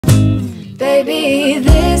baby.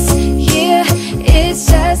 This year it's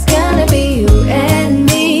just gonna be you and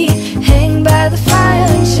me. Hang by the fire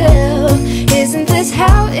and chill. Isn't this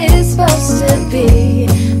how it's supposed to be?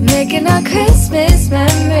 Making our Christmas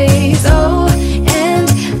memories. Oh, and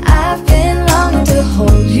I've been longing to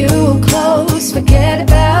hold you close. Forget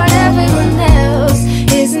about everyone else.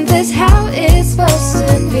 Isn't this how it's supposed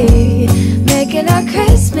to be? Making our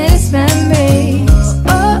Christmas memories.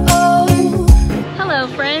 Oh, oh. Hello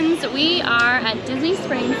friends, we are at Disney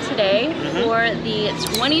Springs today for the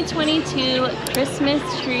 2022 Christmas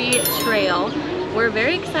Tree Trail. We're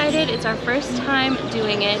very excited. It's our first time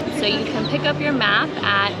doing it, so you can pick up your map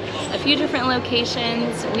at a few different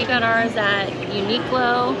locations. We got ours at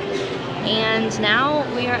Uniqlo, and now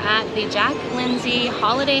we are at the Jack Lindsay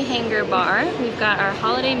Holiday Hanger Bar. We've got our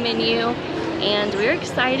holiday menu, and we're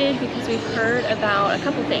excited because we've heard about a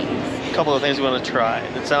couple things. A couple of things we want to try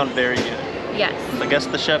that sound very good. Yes. I guess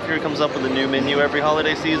the chef here comes up with a new menu every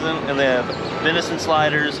holiday season, and they have venison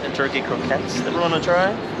sliders and turkey croquettes that we want to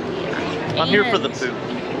try. I'm here for the food.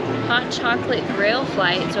 Hot chocolate grail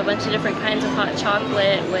flight, so a bunch of different kinds of hot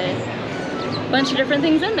chocolate with a bunch of different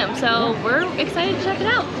things in them. So we're excited to check it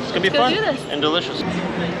out. It's gonna be fun do this. and delicious.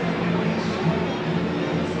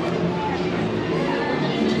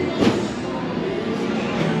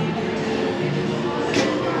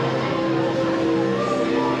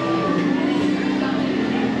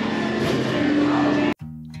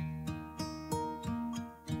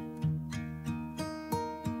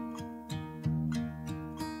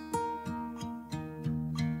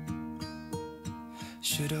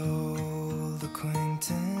 Should old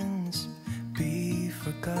acquaintance be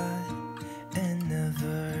forgot and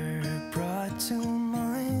never brought to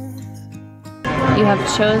mind? You have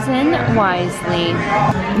chosen wisely.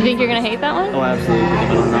 You think you're gonna hate that one? Oh, absolutely.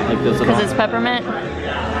 I don't not like this at all. Because it's peppermint?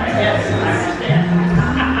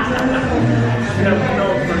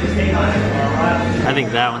 I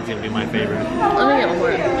think that one's gonna be my favorite. Let me get one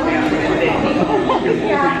more.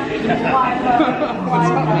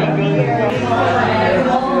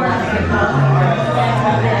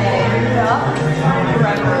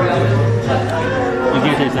 You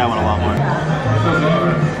do taste that one a lot more.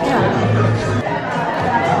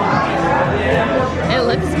 Yeah. It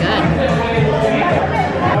looks good.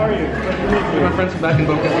 How are you? My friends are back in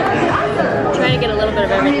Boca. Try to get a little bit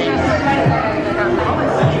of everything.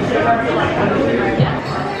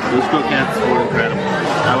 Those croquettes were incredible.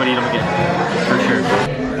 I would eat them again, for sure.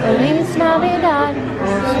 Feliz Navidad,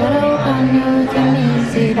 solo cuando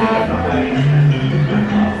felicidad.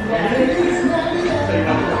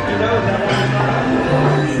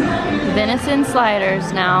 Venison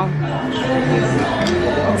sliders now.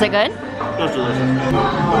 Is it good? That's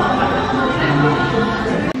delicious.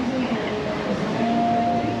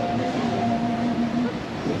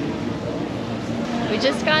 We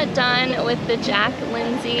just got done with the Jack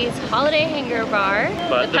Lindsay's Holiday Hanger Bar.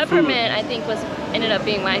 But the the peppermint, food. I think, ended up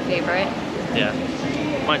being my favorite. Yeah,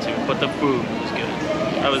 mine too, but the food was good.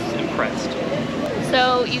 I was impressed.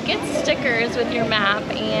 So you get stickers with your map,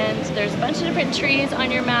 and there's a bunch of different trees on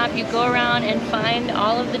your map. You go around and find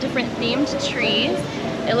all of the different themed trees.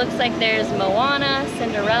 It looks like there's Moana,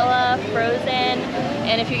 Cinderella, Frozen,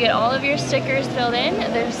 and if you get all of your stickers filled in,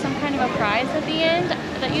 there's some kind of a prize at the end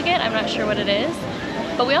that you get. I'm not sure what it is,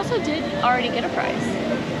 but we also did already get a prize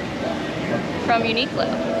from Uniqlo.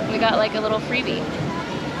 We got like a little freebie.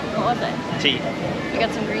 What was it? Tea. We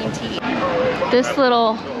got some green tea. This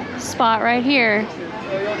little spot right here,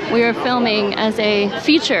 we are filming as a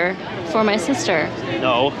feature for my sister.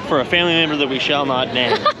 No, for a family member that we shall not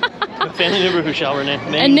name. A family member who shall remain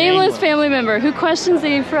A nameless family member who questions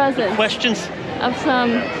the presence questions of some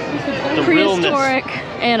the prehistoric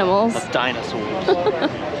animals. of dinosaurs.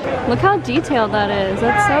 Look how detailed that is.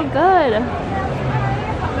 That's so good.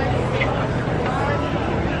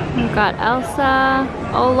 We've got Elsa,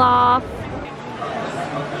 Olaf.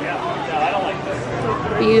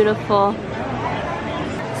 Beautiful.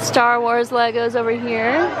 Star Wars Legos over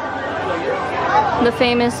here. The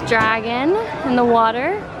famous dragon in the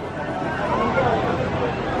water.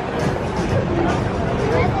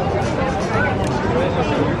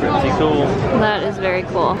 Pretty cool. That is very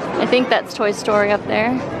cool. I think that's Toy Story up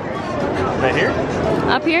there. Right here?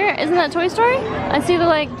 Up here? Isn't that Toy Story? I see the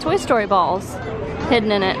like Toy Story balls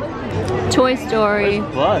hidden in it. Toy Story.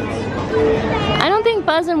 Where's Buzz? I don't think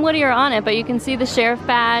Buzz and Woody are on it, but you can see the sheriff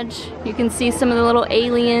badge. You can see some of the little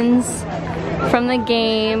aliens from the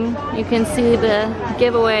game. You can see the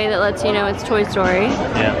giveaway that lets you know it's Toy Story.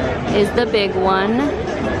 Yeah. Is the big one.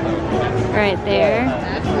 Right there.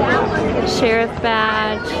 Sheriff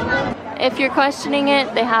badge. if you're questioning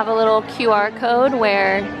it, they have a little QR code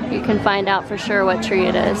where you can find out for sure what tree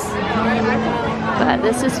it is. But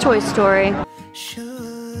this is Toy Story.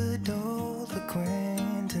 Should old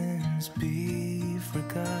acquaintance be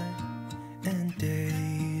forgot and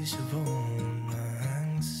days of old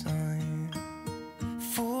lang syne?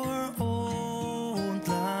 For old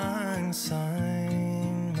lang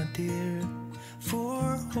syne, my dear,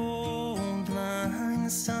 for old lang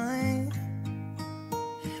syne,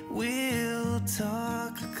 we'll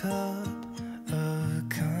talk a cup of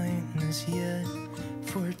kindness yet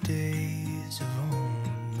for days of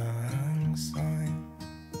old lang syne.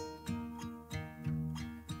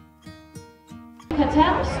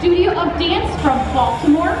 Studio of Dance from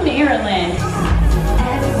Baltimore, Maryland.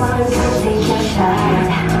 Everyone take your shot.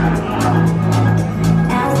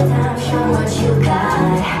 Now's the time, show what you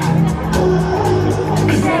got.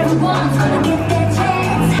 'Cause everyone's gonna get their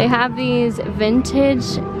chance. They have these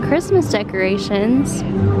vintage Christmas decorations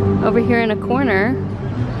over here in a corner.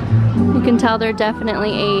 You can tell they're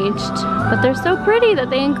definitely aged, but they're so pretty that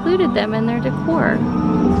they included them in their decor.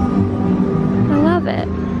 I love it.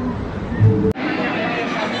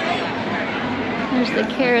 There's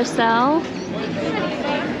the carousel.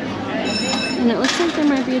 And it looks like there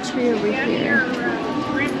might be a tree over here.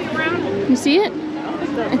 You see it?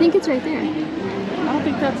 I think it's right there. I don't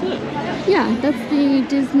think that's it. Yeah, that's the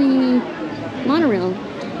Disney monorail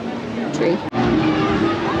tree.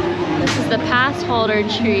 This is the pass holder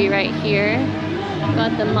tree right here.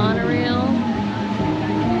 Got the monorail.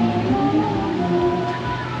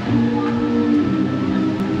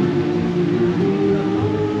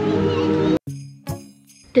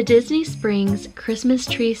 The Disney Springs Christmas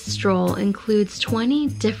Tree Stroll includes 20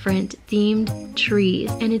 different themed trees,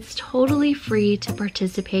 and it's totally free to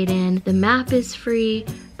participate in. The map is free,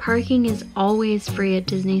 parking is always free at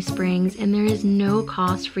Disney Springs, and there is no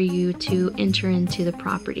cost for you to enter into the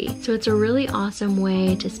property. So it's a really awesome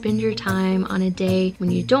way to spend your time on a day when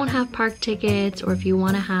you don't have park tickets, or if you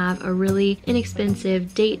want to have a really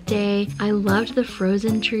inexpensive date day. I loved the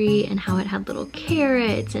frozen tree and how it had little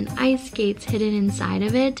carrots and ice skates hidden inside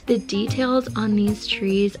of it. The details on these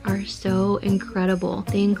trees are so incredible.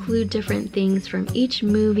 They include different things from each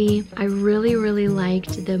movie. I really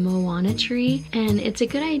liked the Moana tree, and it's a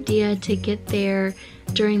good idea to get there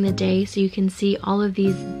during the day so you can see all of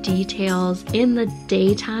these details in the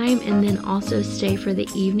daytime, and then also stay for the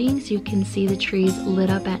evening so you can see the trees lit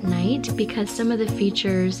up at night, because some of the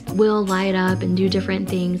features will light up and do different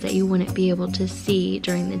things that you wouldn't be able to see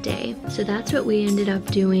during the day. So that's what we ended up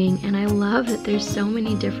doing, and I love that there's so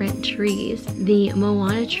many different trees. The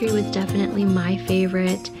Moana tree was definitely my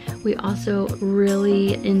favorite. We also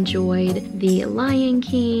really enjoyed the Lion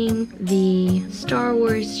King, the Star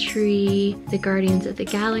Wars tree, the Guardians of the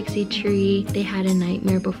Galaxy tree. They had a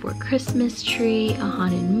Nightmare Before Christmas tree, a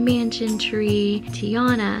Haunted Mansion tree,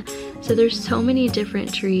 Tiana. So there's so many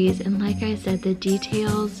different trees, and like I said, the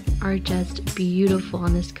details are just beautiful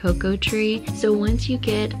on this cocoa tree. So once you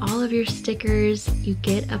get all of your stickers, you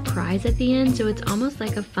get a prize at the end, so it's almost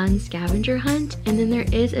like a fun scavenger hunt. And then there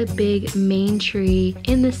is a big main tree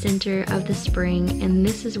in the center of the spring, and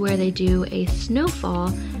this is where they do a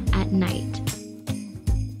snowfall at night.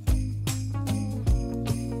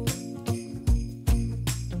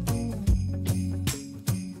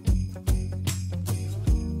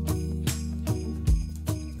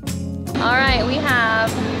 All right, we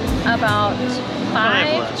have about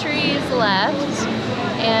 5 trees left,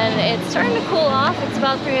 and it's starting to cool off. It's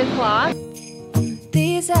about 3 o'clock.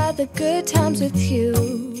 These are the good times with you,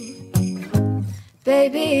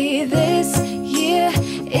 baby. This year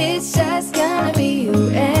it's just gonna be you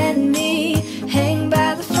and me. Hang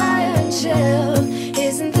by the fire and chill.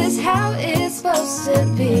 Isn't this how it's supposed to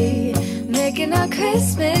be? Making our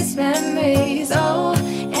Christmas memories. Oh,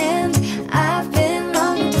 and I've been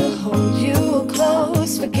longing to hold you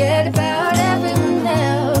close. Forget about everyone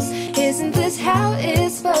else. Isn't this how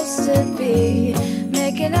it's supposed to be?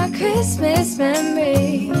 Making our Christmas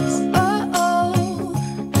memories. Oh, oh,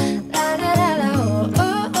 la da da da,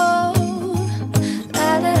 oh, oh,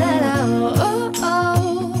 la da da da, oh,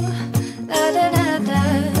 oh, la da da da.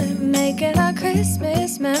 Making our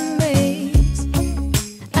Christmas memories.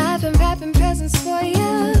 I've been wrapping presents for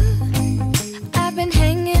you. I've been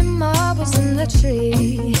hanging marbles in the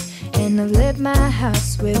tree, and I've lit my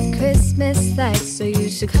house with Christmas lights. So you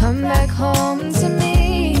should come back home to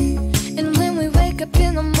me. And when we wake up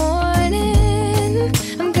in the morning,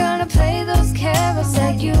 I'm gonna play those carols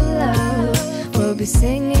that you love. We'll be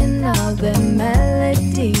singing all the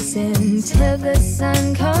melodies until the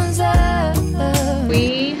sun comes up.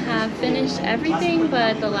 We have finished everything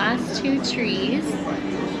but the last 2 trees.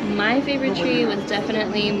 My favorite tree was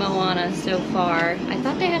definitely Moana so far. I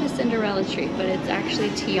thought they had a Cinderella tree, but it's actually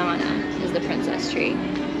Tiana is the princess tree.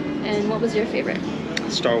 And what was your favorite?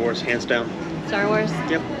 Star Wars, hands down. Star Wars?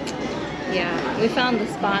 Yep. Yeah, we found the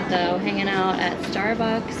spot though, hanging out at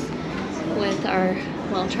Starbucks with our,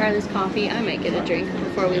 well, Charlie's coffee. I might get a drink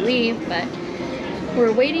before we leave, but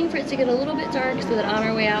we're waiting for it to get a little bit dark so that on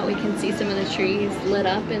our way out we can see some of the trees lit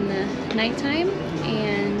up in the nighttime,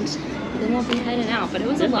 and then we'll be heading out. But it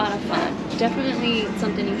was a lot of fun. Definitely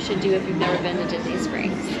something you should do if you've never been to Disney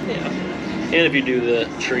Springs. Yeah. And if you do the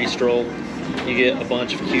tree stroll, you get a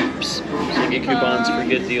bunch of cubes. So you get coupons for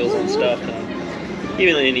good deals and stuff.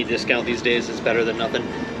 Even any discount these days is better than nothing.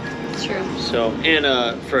 It's true. So, and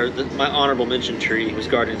for my honorable mention tree was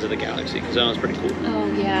Guardians of the Galaxy, because that was pretty cool. Oh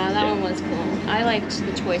yeah, that one was cool. I liked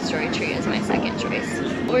the Toy Story tree as my second choice.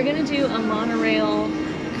 We're gonna do a monorail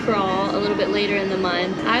crawl a little bit later in the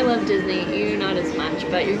month. I love Disney, you not as much,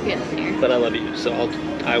 but you're getting there. But I love you, so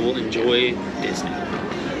I will enjoy Disney.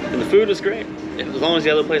 And the food was great. As long as the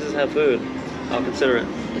other places have food, I'll consider it.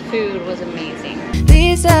 The food was amazing.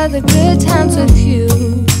 These are the good times with you,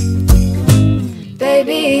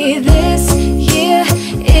 baby. This year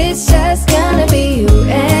it's just gonna be you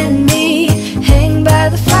and me. Hang by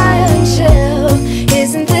the fire and chill.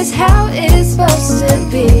 Isn't this how it's supposed to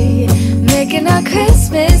be? Making our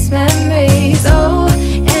Christmas memories. Oh,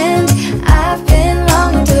 and I've been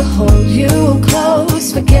longing to hold you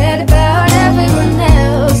close. Forget about everyone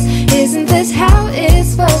else. Isn't this how it's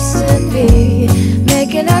supposed to be?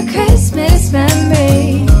 Making our Christmas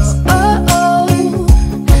memories. Oh, oh,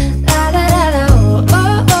 la da da da, oh,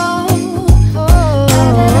 oh, oh,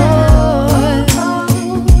 oh,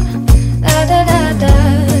 la da da da.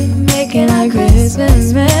 Making our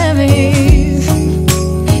Christmas memories.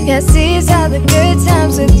 Yes, these are the good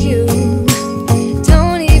times with you.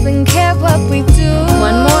 Don't even care what we do.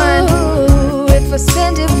 One more. If I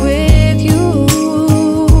spend it with you.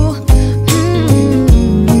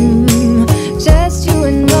 Just you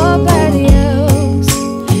and nobody else.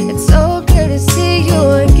 It's so good to see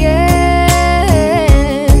you again.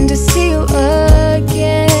 To see you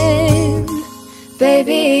again.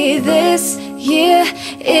 Baby, this year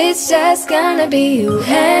it's just gonna be you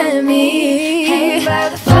and me. Hang by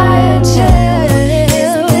the fire and chill.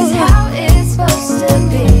 Isn't this how it's supposed to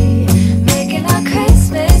be? Making our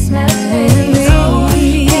Christmas memories. Oh,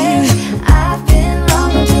 and I've been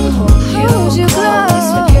longing to hold you close.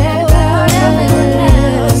 Forget about everyone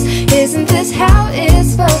else. Isn't this how it's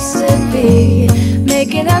supposed to be?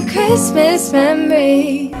 Making our Christmas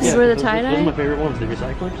memories. These were the tie-dye? Those are my favorite ones, the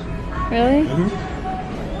recyclers. Really? Mm-hmm.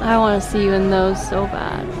 I want to see you in those so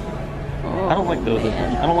bad. Oh, I don't like those.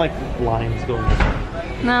 man. I don't like lines going this way.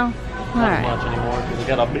 No? Not Alright. much anymore, because I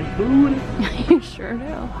got a big booty. You sure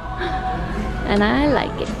do. And I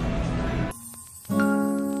like it.